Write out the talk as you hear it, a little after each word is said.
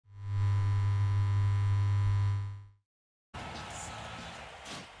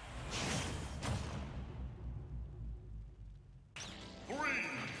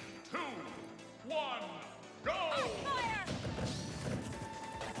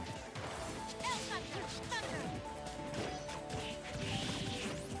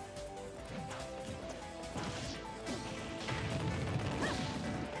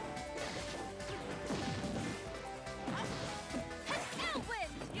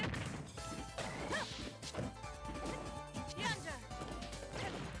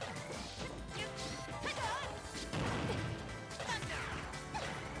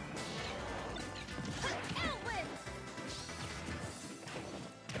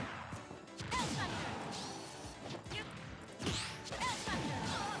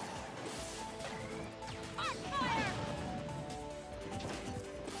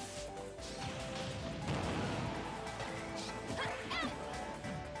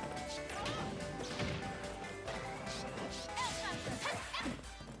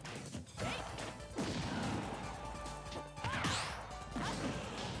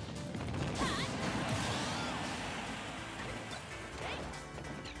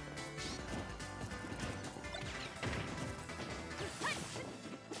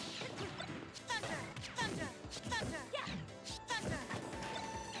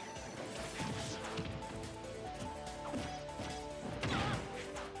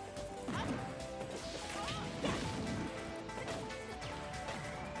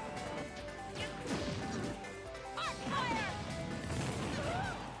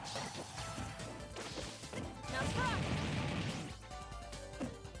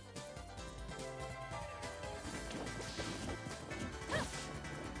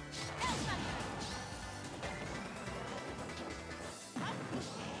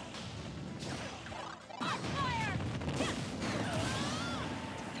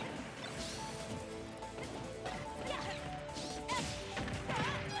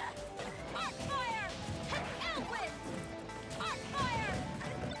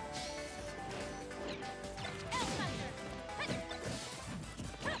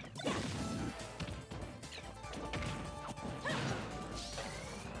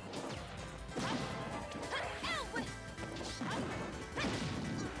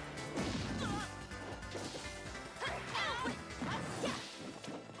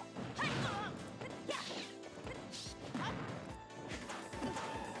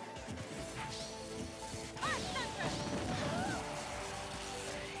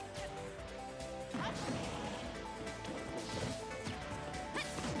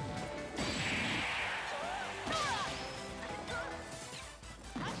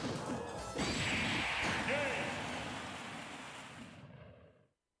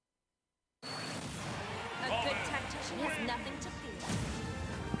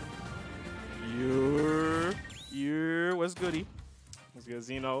What's goody? What's good,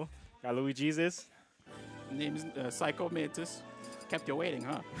 Xeno? Got Louis Jesus. Name's Psycho Mantis. Kept you waiting,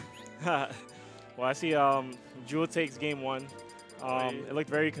 huh? Well, I see Jewel takes game 1. It looked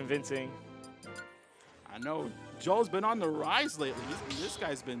very convincing. I know. Joel's been on the rise lately. This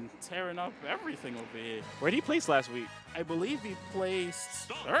guy's been tearing up everything over here. Where did he place last week? I believe he placed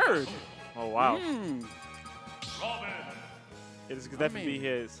 3rd. Oh, wow. Mm. It is definitely be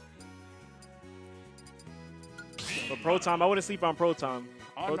his. But Protom, I wouldn't sleep on Protom.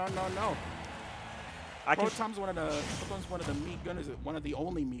 Oh, no. Protom's one of the meat gunners, one of the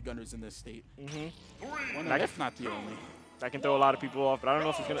only meat gunners in this state. One of, if not the only. That can throw a lot of people off, but I don't know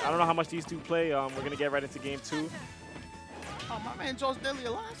if it's gonna. I don't know how much these two play. We're gonna get right into game 2. Oh, my man Joel's Deadly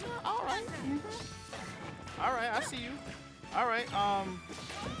Alliance. All right. All right, I see you. All right.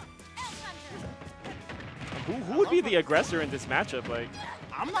 Who would be the aggressor in this matchup? Like,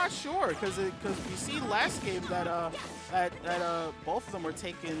 I'm not sure because we see last game that both of them were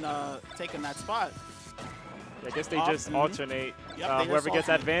taking that spot. I guess they just alternate. Yep, whoever gets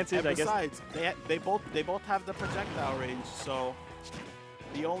advantage, and I guess. Besides, they both have the projectile range, so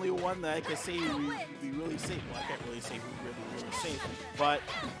the only one that I can say we really safe. Well, I can't really say who's really safe, but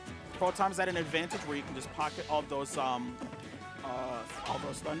Protom's at an advantage where you can just pocket all those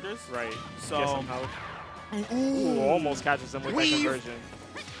thunders. Right. So. Ooh, almost catches him with that conversion.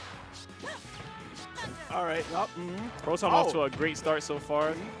 All right. Well, Protom off to a great start so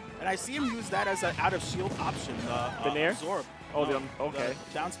far. And I see him use that as an out of shield option. The Nair? Absorb. Oh, okay.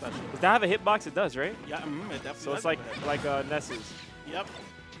 The down special. Does that have a hitbox? It does, right? Yeah, it definitely So it's does like Ness's. Yep.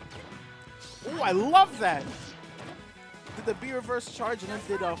 Oh, I love that. Did the B reverse charge and then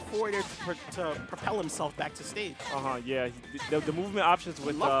did a forward to propel himself back to stage. Yeah. The movement options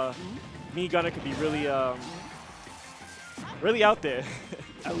with Me Gunner could be really really out there.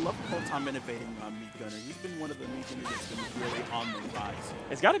 I love Protom innovating on Meat Gunner. He's been one of the Meat Gunners that's been really on the rise.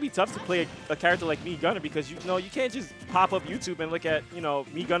 It's got to be tough to play a character like Meat Gunner because you can't just pop up YouTube and look at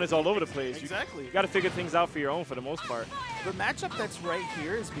Meat Gunners all over the place. Exactly. You got to figure things out for your own for the most part. The matchup that's right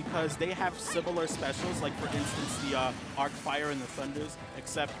here is because they have similar specials, like for instance the Arc Fire and the Thunders,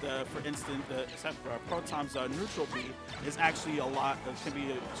 except Protom's neutral B is actually can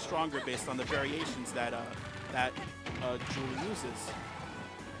be stronger based on the variations that Jewel uses.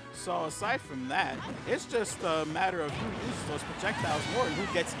 So aside from that, it's just a matter of who uses those projectiles more and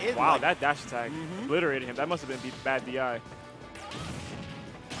who gets in. Wow, that dash attack obliterated him. That must have been bad DI.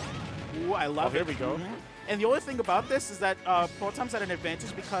 Ooh, I love it. Here we go. And the only thing about this is that Protom's at an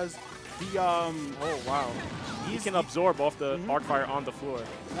advantage because the oh wow, he can absorb off the arc fire on the floor.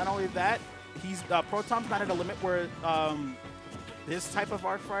 Not only that, Protom's not at a limit where this type of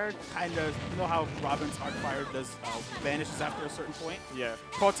arc fire kind of, you know how Robin's arc fire does vanishes after a certain point? Yeah.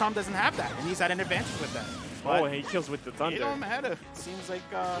 Protom doesn't have that, and he's at an advantage with that. But and he kills with the thunder. It don't matter. Seems like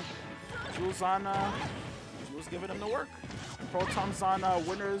Jewel's giving him the work. Protom's on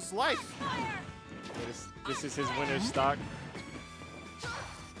winner's life. This is his winner's stock. I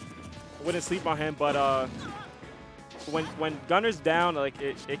wouldn't sleep on him, but when Gunner's down, like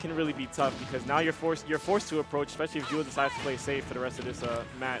it can really be tough because now you're forced to approach, especially if Jewel decides to play safe for the rest of this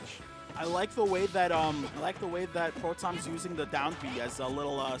match. I like the way that Protom's using the down B as a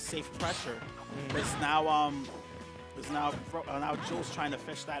little safe pressure. Because now Jewel's trying to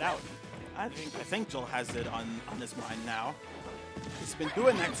fish that out. I think Jewel has it on his mind now. He's been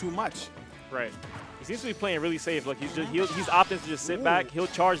doing that too much. Right. He seems to be playing really safe. Look, he's opting to just sit back. He'll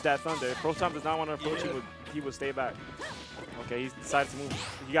charge that thunder. If Protom does not want to approach, he would stay back. Okay, he's decided to move.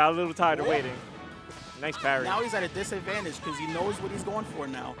 He got a little tired of waiting. Nice parry. Now he's at a disadvantage because he knows what he's going for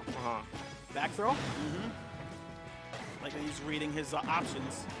now. Back throw. Like he's reading his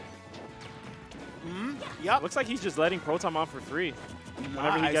options. Yep. Looks like he's just letting Protom off for free.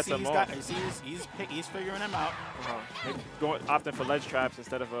 Whenever he gets them off. He's figuring them out. Opting for ledge traps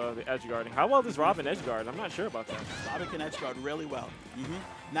instead of the edge guarding. How well does Robin edge guard? I'm not sure about that. Robin can edge guard really well.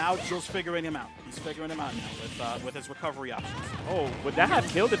 Now Jill's figuring him out. He's figuring him out now with his recovery options. Oh, would that have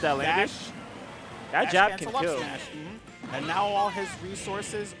killed if that landed? That jab can kill. And now all his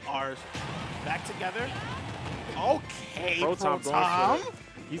resources are back together. Okay, Protom.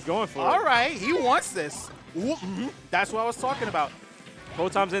 He's going for it. All right, he wants this. That's what I was talking about.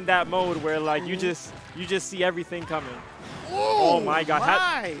 Protom's in that mode where like you just see everything coming. Ooh, oh my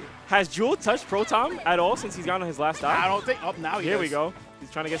God! Has Jewel touched Protom at all since he's gone on his last stop? I don't think. Oh, now he is. Here we go. He's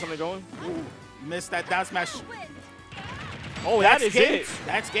trying to get something going. Ooh, missed that down smash. Oh, that is it.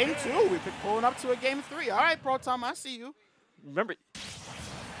 That's game 2. We're pulling up to a game 3. All right, Protom, I see you. Remember,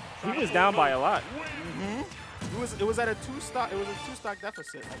 he was down by a lot. It was at a 2-stock. It was a 2-stock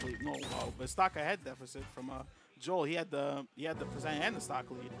deficit, I believe. No, a stock ahead deficit from Joel, he had the percent and the stock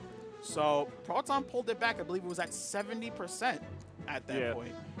lead. So Protom pulled it back. I believe it was at 70% at that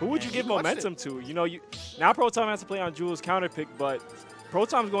point. Who would you give momentum to? You know, now Protom has to play on Jules' counter pick, but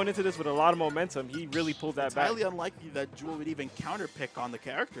Protom's going into this with a lot of momentum. He really pulled that back. It's highly unlikely that Jewel would even counter pick on the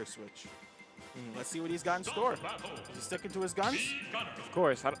character switch. Let's see what he's got in store. Is he sticking to his guns? Of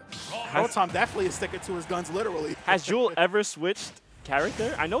course. Protom definitely is sticking to his guns, literally. Has Jewel ever switched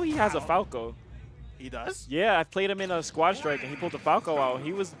character? I know he has a Falco. He does? Yeah, I played him in a squad strike and he pulled the Falco out.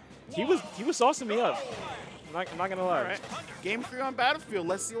 He was saucing me up. I'm not gonna lie. All right. Game 3 on Battlefield.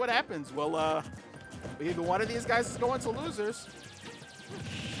 Let's see what happens. Well, either one of these guys is going to losers.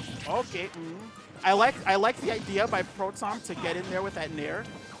 Okay. I like the idea by Protom to get in there with that nair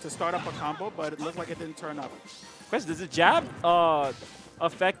to start up a combo, but it looked like it didn't turn up. Question: does the jab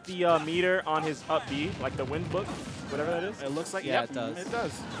affect the meter on his up B, like the wind book, whatever that is? It looks like it does. It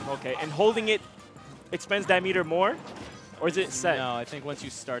does. Okay, and holding it expends that meter more, or is it set? No, I think once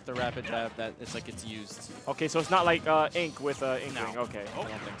you start the rapid jab, that it's like it's used. Okay, so it's not like ink with ink ring. Okay. I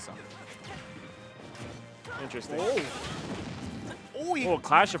don't think so. Interesting. Oh,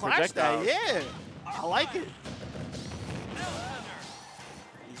 clash of projectiles. Yeah, I like it.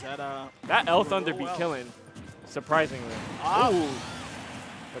 He's at that L Thunder be killing, surprisingly. Ooh,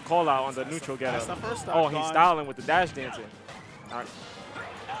 the call out on the neutral getup. Oh, he's styling with the dash dancing. All right.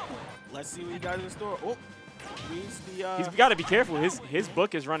 Let's see what he got in store. Oh, he's got to be careful. His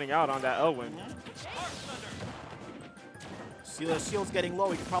book is running out on that L win. See the shield's getting low.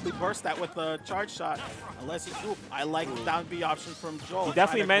 He could probably burst that with a charge shot. Unless he, I like the down B option from Joel. He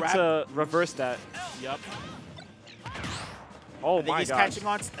definitely meant to reverse that. Yep. Oh my gosh.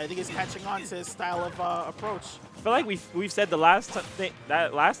 I think he's catching on to his style of approach. I feel like we've said the last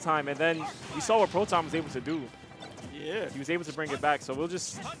time, and then we saw what Protom was able to do. Yeah. He was able to bring it back, so we'll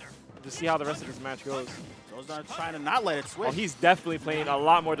just see how the rest of this match goes. Joel's not trying to not let it switch. Oh, he's definitely playing a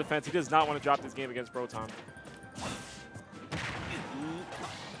lot more defense. He does not want to drop this game against Protom.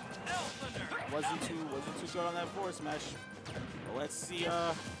 Wasn't too good on that forward smash. But let's see.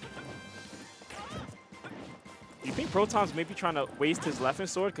 Do you think Protom's maybe trying to waste his left hand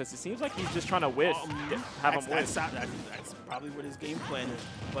sword? Because it seems like he's just trying to whiff, have him whiff. That's probably what his game plan is.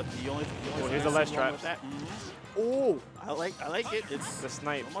 But the only here's the ledge trap. Oh, I like it. It's the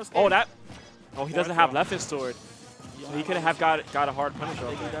snipe. Oh, he doesn't have left hand sword. So he could have got a hard punish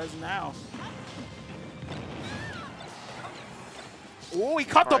off he does now. Oh, he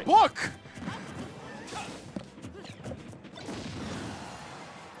cut the book.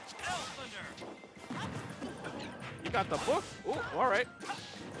 Got the book. Oh, all right.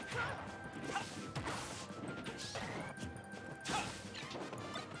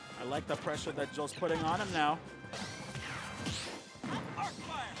 I like the pressure that Joe's putting on him now.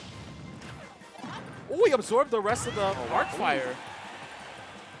 Oh, he absorbed the rest of the arc fire.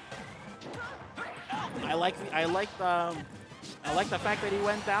 I like the fact that he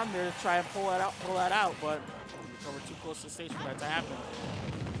went down there to try and pull that out, but we were too close to the stage for that to happen.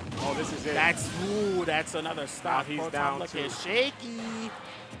 Oh, this is it. That's another stop. He's Protom down looking shaky.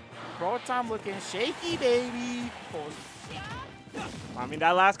 Protom looking shaky, baby. I mean,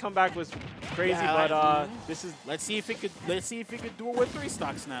 that last comeback was crazy, but this is. Let's see if he could do it with 3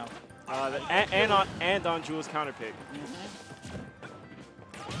 stocks now. And on Jules' counter pick.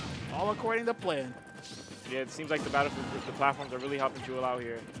 All according to plan. Yeah, it seems like the platforms are really helping Jewel out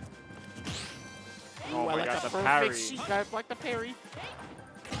here. Ooh, oh I my like God, the parry. parry. I like the parry.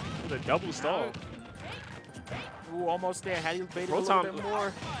 The double stall. Ooh, almost there. Had he baited a little bit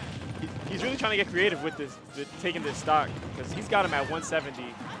more. He's really trying to get creative with this, taking this stock, because he's got him at 170,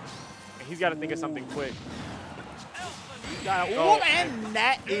 and he's got to think of something quick.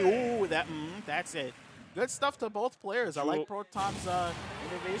 That's it. Good stuff to both players. I like Protom's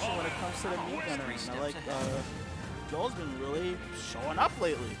innovation when it comes to the meat gunner. I like Joel's been really showing up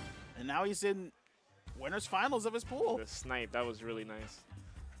lately, and now he's in winners finals of his pool. The snipe, that was really nice.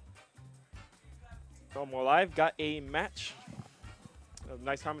 More Live got a match.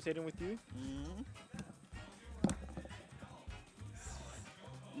 Nice commentating with you.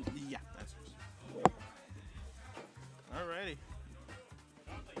 Yeah, that's alrighty.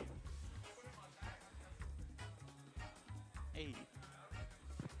 Hey,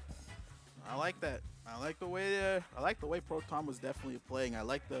 I like that. I like the way Protom was definitely playing. I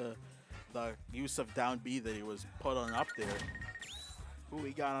like the use of down B that he was put on up there. Who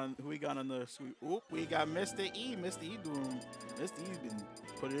we got on the sweep? Oop, we got Mr. E. Mr. E doing. Mr. E's been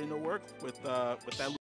putting in the work with that.